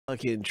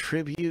Fucking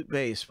tribute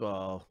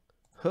baseball.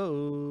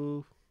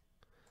 Ho!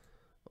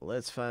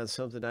 Let's find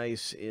something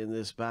nice in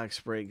this box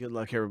break. Good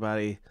luck,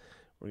 everybody.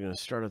 We're going to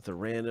start at the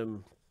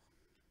random.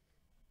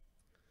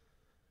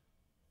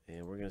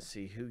 And we're going to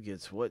see who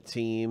gets what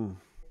team.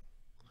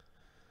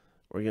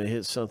 We're going to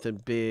hit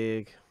something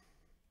big.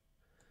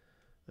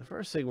 The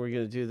first thing we're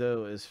going to do,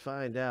 though, is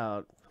find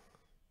out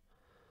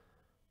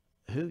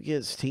who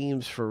gets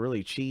teams for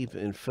really cheap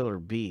in filler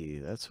B.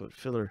 That's what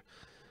filler...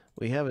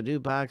 We have a new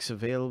box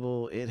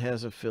available. It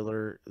has a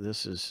filler.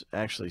 This is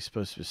actually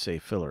supposed to say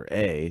filler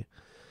A.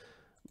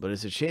 But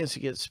it's a chance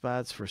to get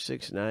spots for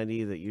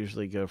 $6.90 that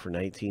usually go for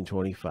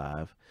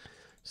 $19.25.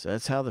 So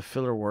that's how the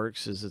filler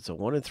works, is it's a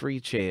 1 in 3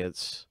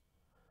 chance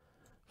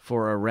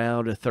for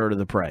around a third of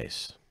the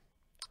price.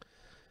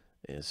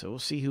 And so we'll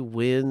see who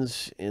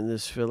wins in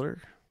this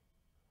filler.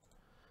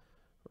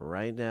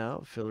 Right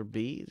now, filler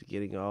B is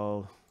getting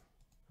all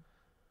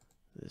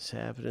this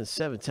happening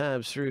 7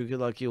 times through. Good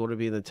luck. You want to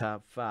be in the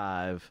top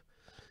 5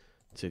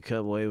 to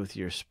come away with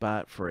your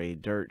spot for a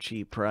dirt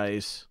cheap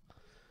price.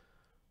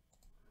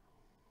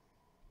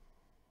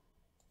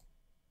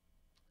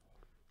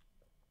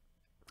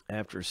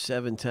 After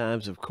 7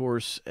 times, of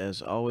course,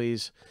 as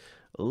always,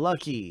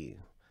 lucky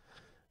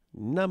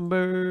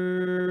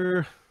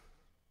number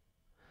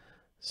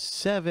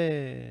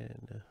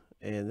 7.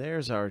 And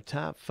there's our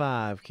top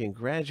 5.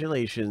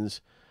 Congratulations,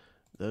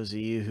 those of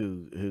you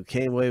who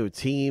came away with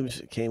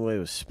teams, came away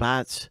with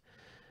spots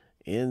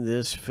in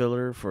this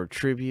filler for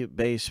tribute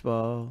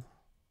baseball.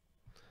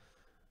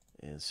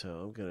 And so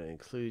I'm going to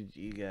include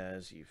you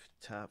guys, you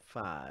top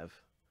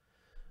 5,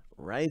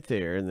 right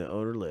there in the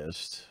owner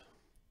list.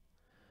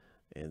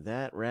 And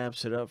that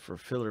wraps it up for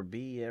filler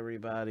B,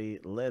 everybody.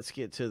 Let's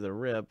get to the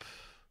rip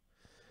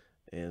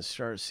and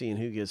start seeing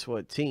who gets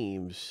what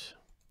teams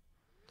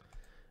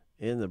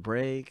in the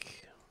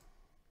break.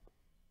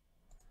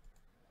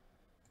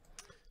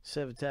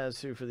 7 times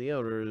through for the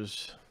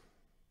owners.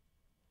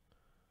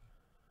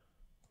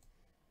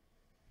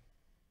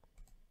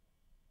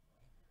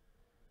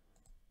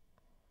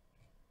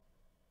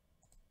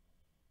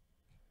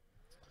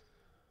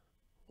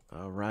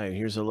 All right,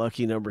 here's a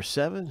lucky number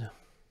 7.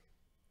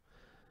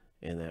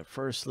 And that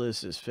first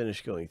list is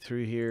finished going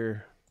through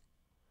here.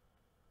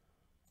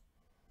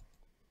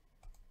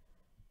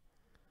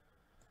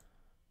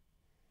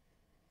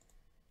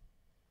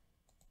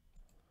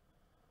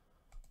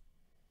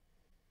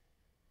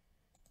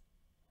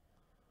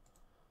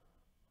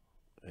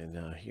 And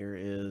now here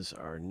is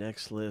our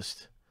next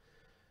list.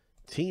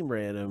 Team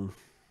random.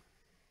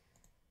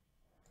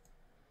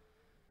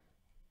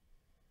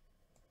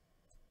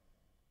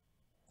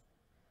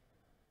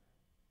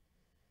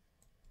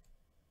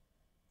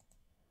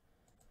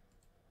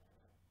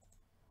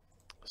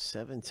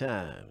 Seven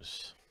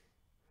times.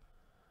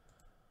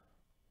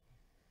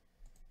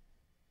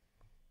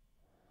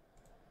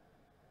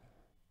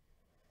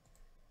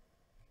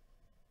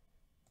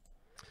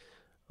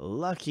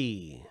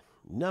 Lucky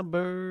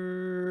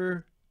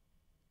number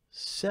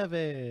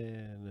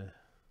 7.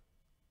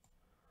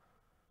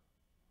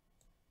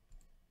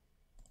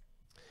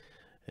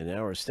 And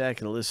now we're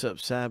stacking the list up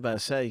side by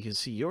side. You can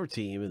see your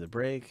team in the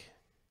break.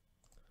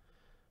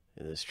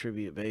 In this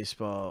tribute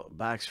baseball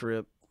box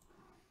rip.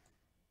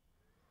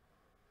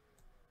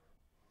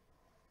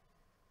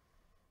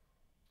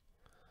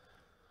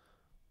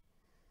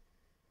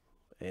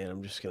 And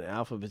I'm just going to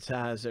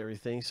alphabetize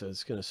everything, so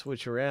it's going to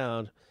switch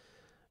around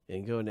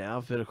and go into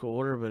alphabetical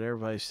order, but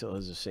everybody still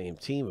has the same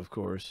team, of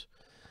course.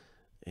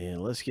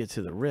 And let's get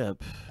to the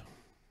rip.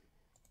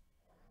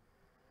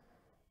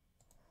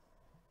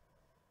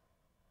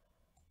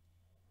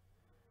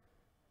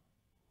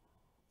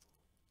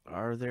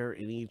 Are there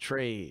any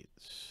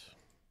trades?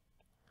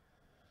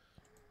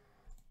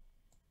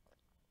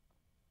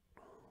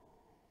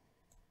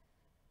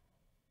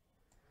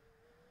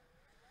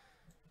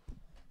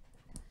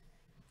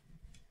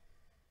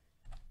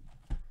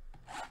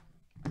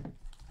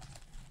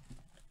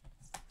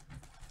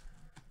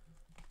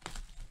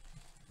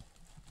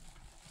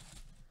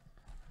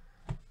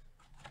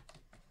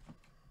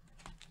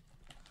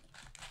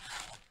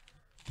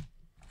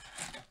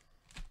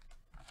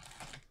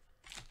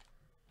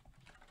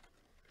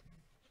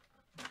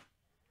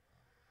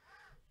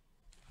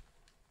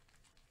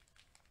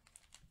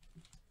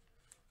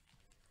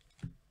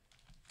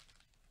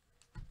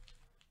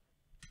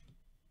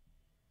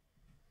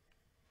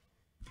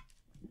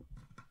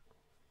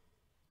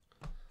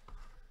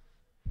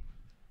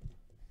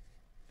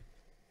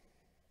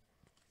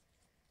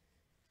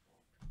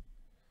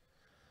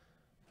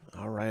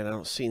 All right, I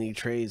don't see any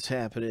trades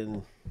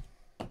happening.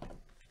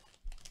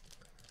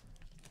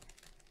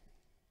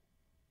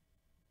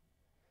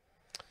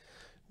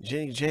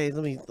 Jenny J,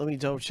 let me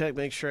double check,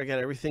 make sure I got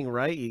everything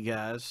right, you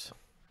guys.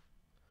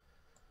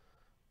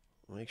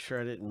 Make sure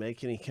I didn't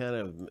make any kind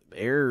of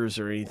errors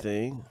or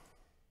anything.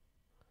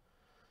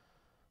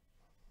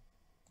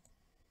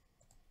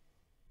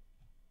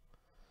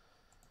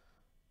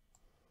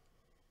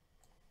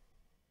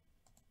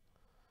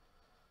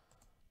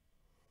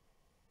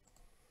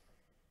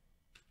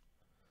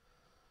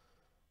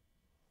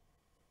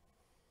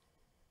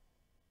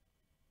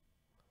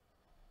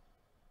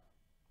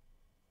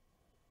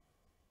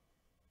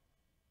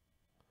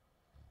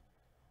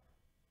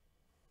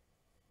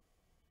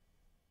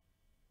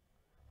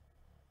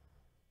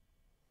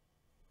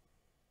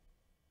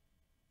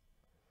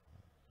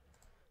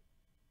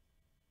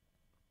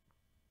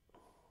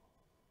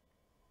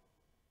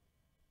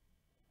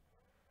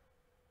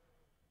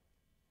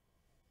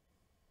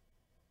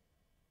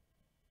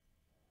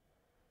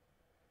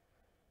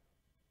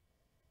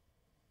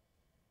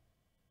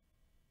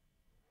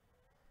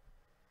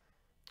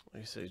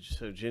 Like I say,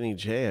 so Jenny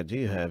J, I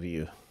do have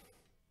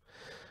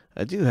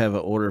an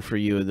order for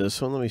you in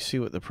this one. Let me see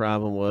what the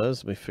problem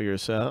was. Let me figure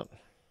this out.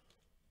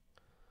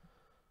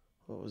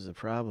 What was the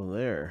problem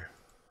there?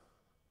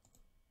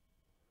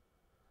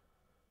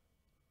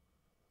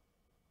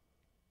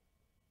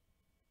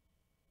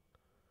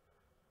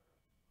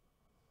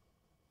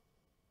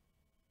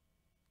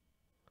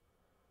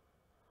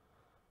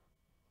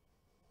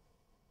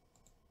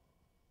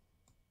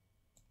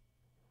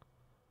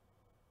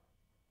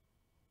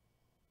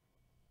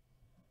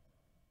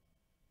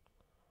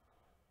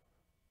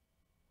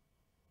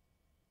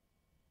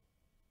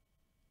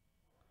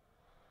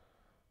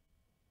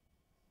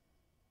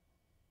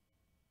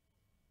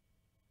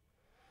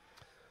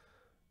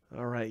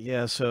 All right,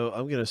 yeah, so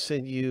I'm going to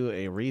send you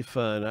a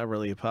refund. I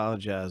really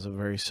apologize. I'm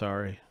very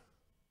sorry.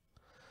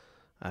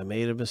 I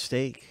made a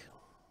mistake.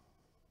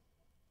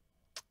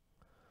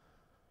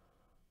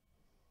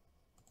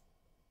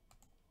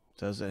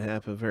 Doesn't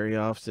happen very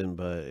often,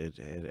 but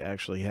it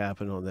actually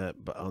happened on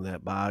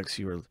that box.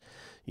 You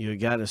had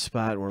gotten a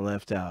spot and were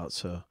left out.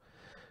 So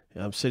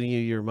I'm sending you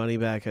your money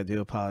back. I do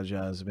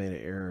apologize. I made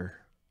an error.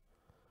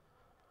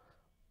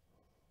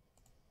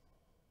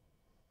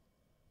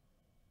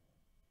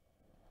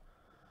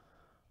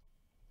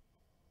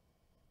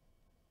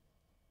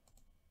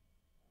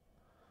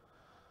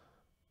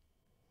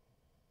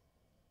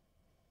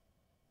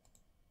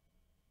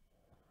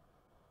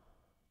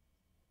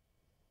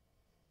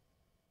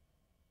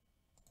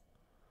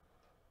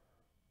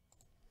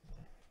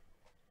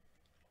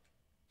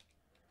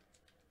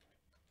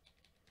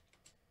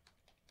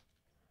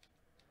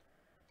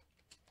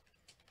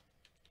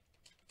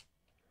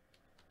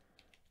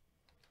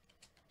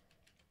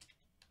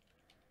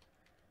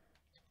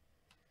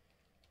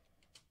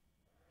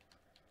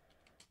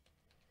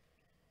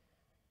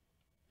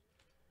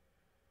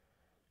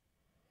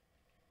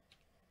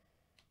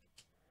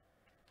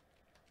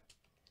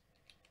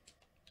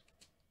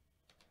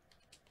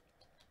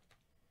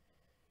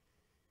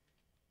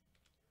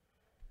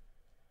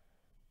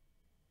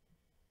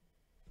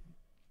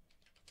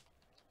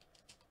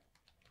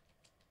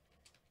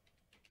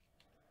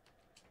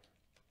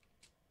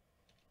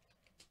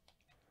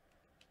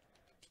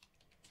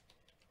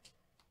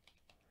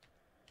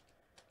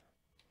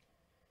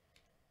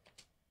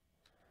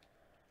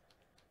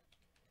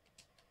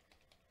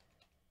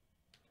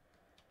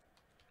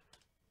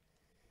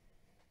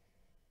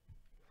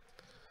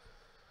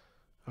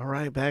 All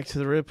right, back to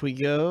the rip we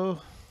go.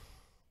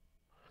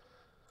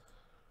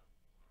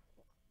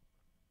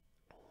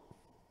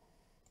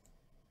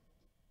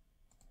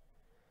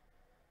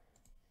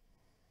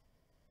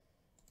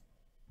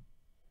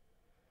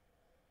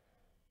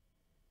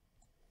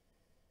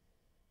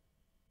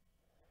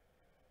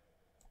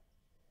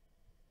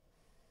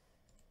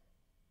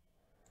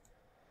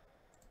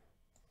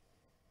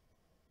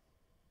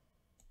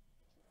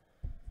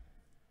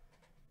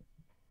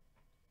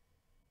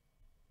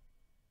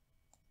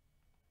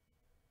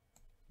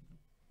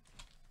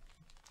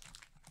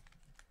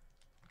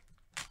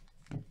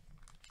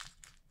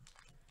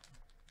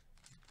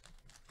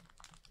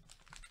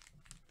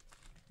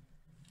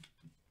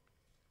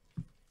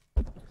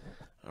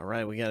 All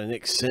right, we got a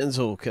Nick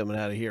Senzel coming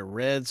out of here.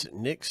 Reds,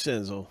 Nick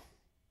Senzel.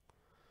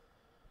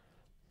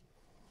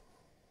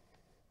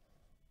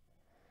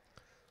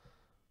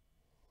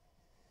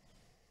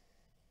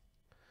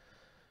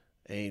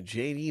 A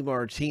JD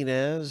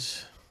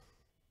Martinez.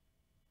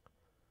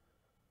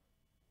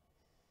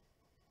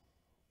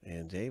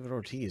 And David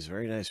Ortiz.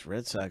 Very nice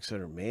Red Sox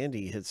owner.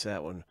 Mandy hits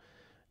that one.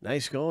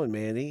 Nice going,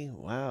 Mandy.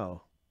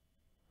 Wow.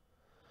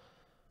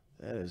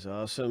 That is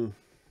awesome.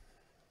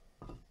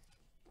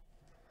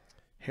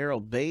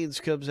 Harold Baines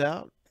comes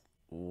out.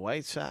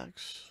 White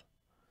Sox.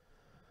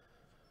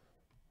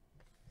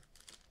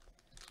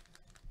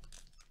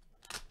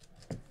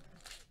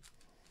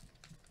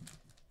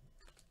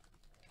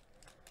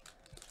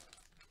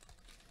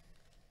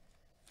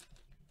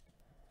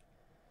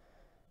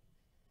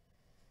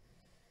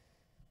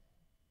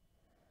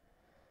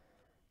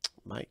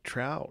 Mike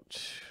Trout.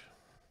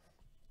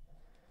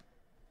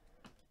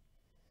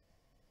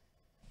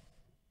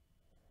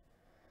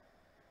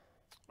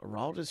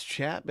 Aroldis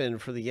Chapman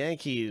for the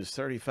Yankees.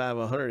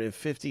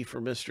 35/150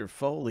 for Mr.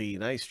 Foley.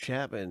 Nice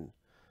Chapman.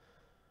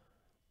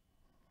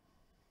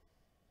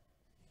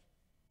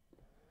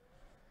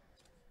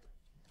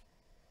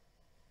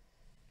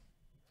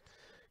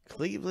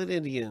 Cleveland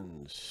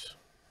Indians.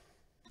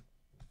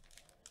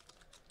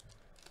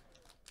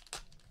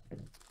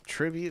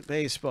 Tribute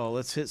baseball.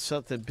 Let's hit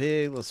something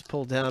big. Let's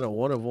pull down a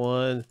 1 of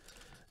 1.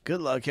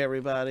 Good luck,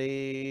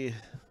 everybody.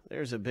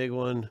 There's a big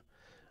one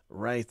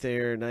right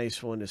there.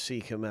 Nice one to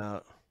see come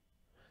out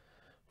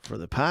for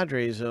the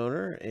Padres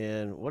owner.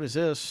 And what is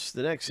this?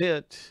 The next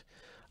hit.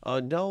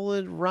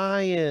 Nolan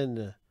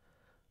Ryan.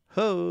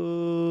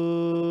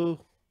 Ho!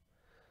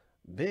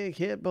 Big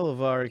hit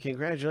Boulevard.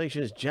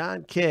 Congratulations,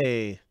 John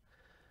K.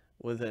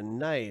 with a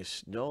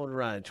nice Nolan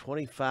Ryan.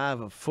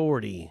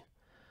 25/40.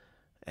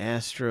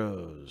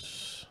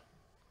 Astros.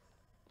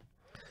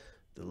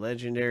 The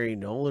legendary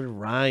Nolan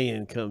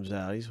Ryan comes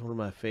out. He's one of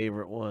my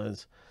favorite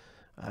ones.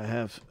 I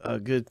have a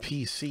good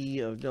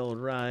PC of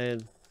Nolan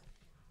Ryan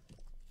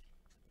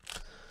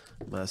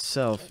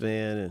myself,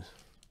 man, and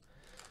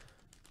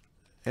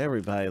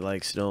everybody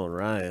likes Nolan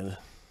Ryan.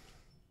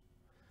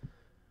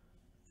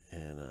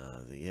 And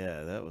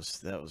yeah, that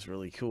was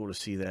really cool to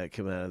see that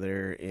come out of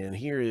there. And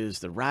here is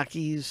the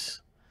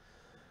Rockies.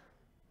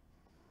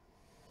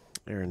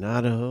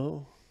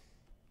 Arenado.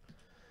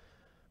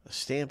 A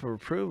stamp of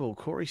approval,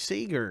 Corey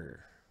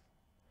Seager.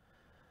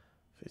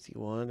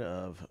 51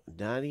 of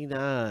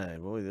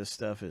 99. Boy, this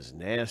stuff is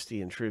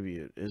nasty in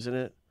tribute, isn't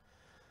it?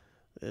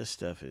 This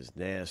stuff is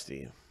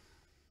nasty.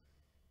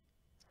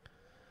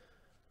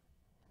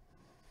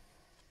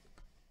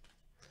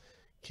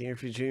 King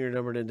Griffey Jr.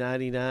 number to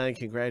 99.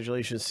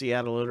 Congratulations,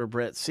 Seattle owner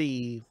Brett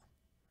C.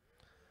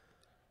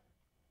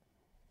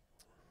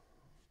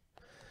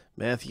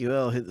 Matthew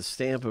L. hit the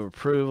stamp of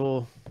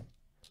approval.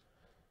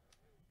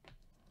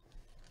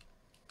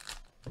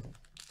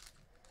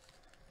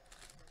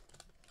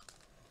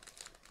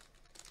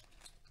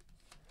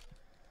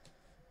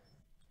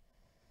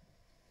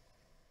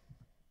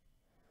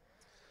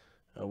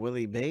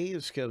 Willie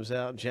Mays comes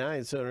out.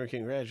 Giants owner,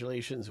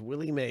 congratulations,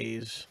 Willie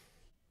Mays.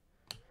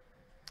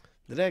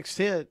 The next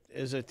hit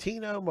is a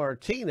Tino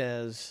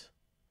Martinez.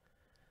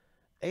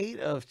 8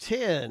 of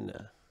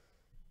 10.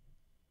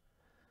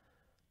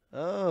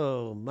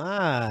 Oh,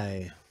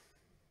 my.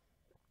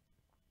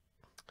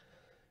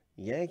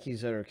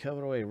 Yankees owner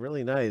coming away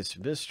really nice.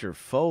 Mr.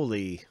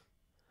 Foley.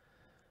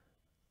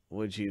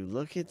 Would you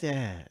look at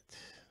that?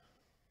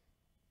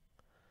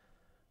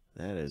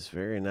 That is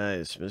very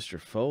nice. Mr.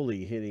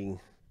 Foley hitting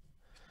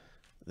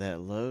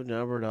that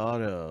low-numbered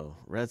auto.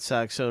 Red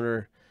Sox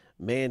owner,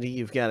 Mandy,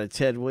 you've got a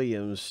Ted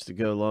Williams to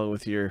go along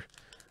with your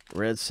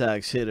Red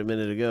Sox hit a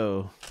minute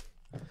ago.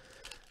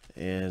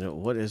 And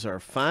what is our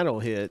final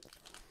hit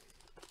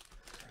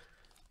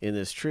in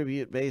this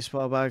tribute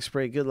baseball box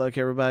break? Good luck,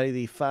 everybody.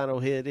 The final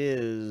hit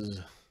is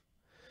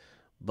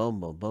bum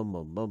bum bum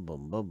bum bum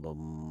bum bum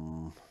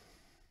bum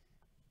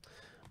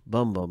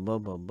bum bum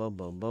bum bum bum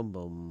bum bum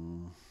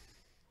bum.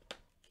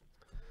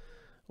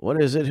 What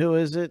is it? Who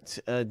is it?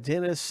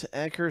 Dennis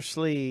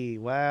Eckersley.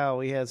 Wow,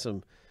 we had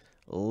some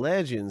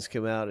legends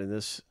come out in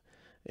this,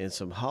 and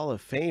some Hall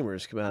of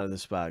Famers come out of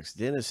this box.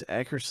 Dennis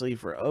Eckersley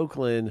for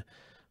Oakland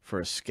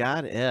for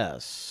Scott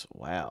S.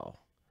 Wow.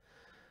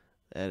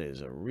 That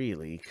is a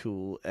really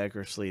cool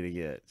Eckersley to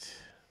get.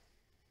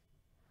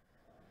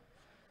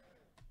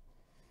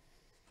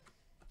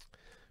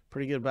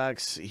 Pretty good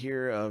box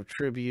here of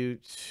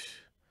tribute.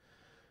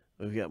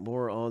 We've got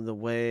more on the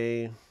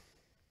way.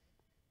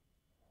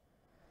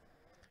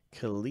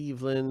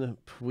 Cleveland,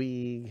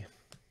 Puig.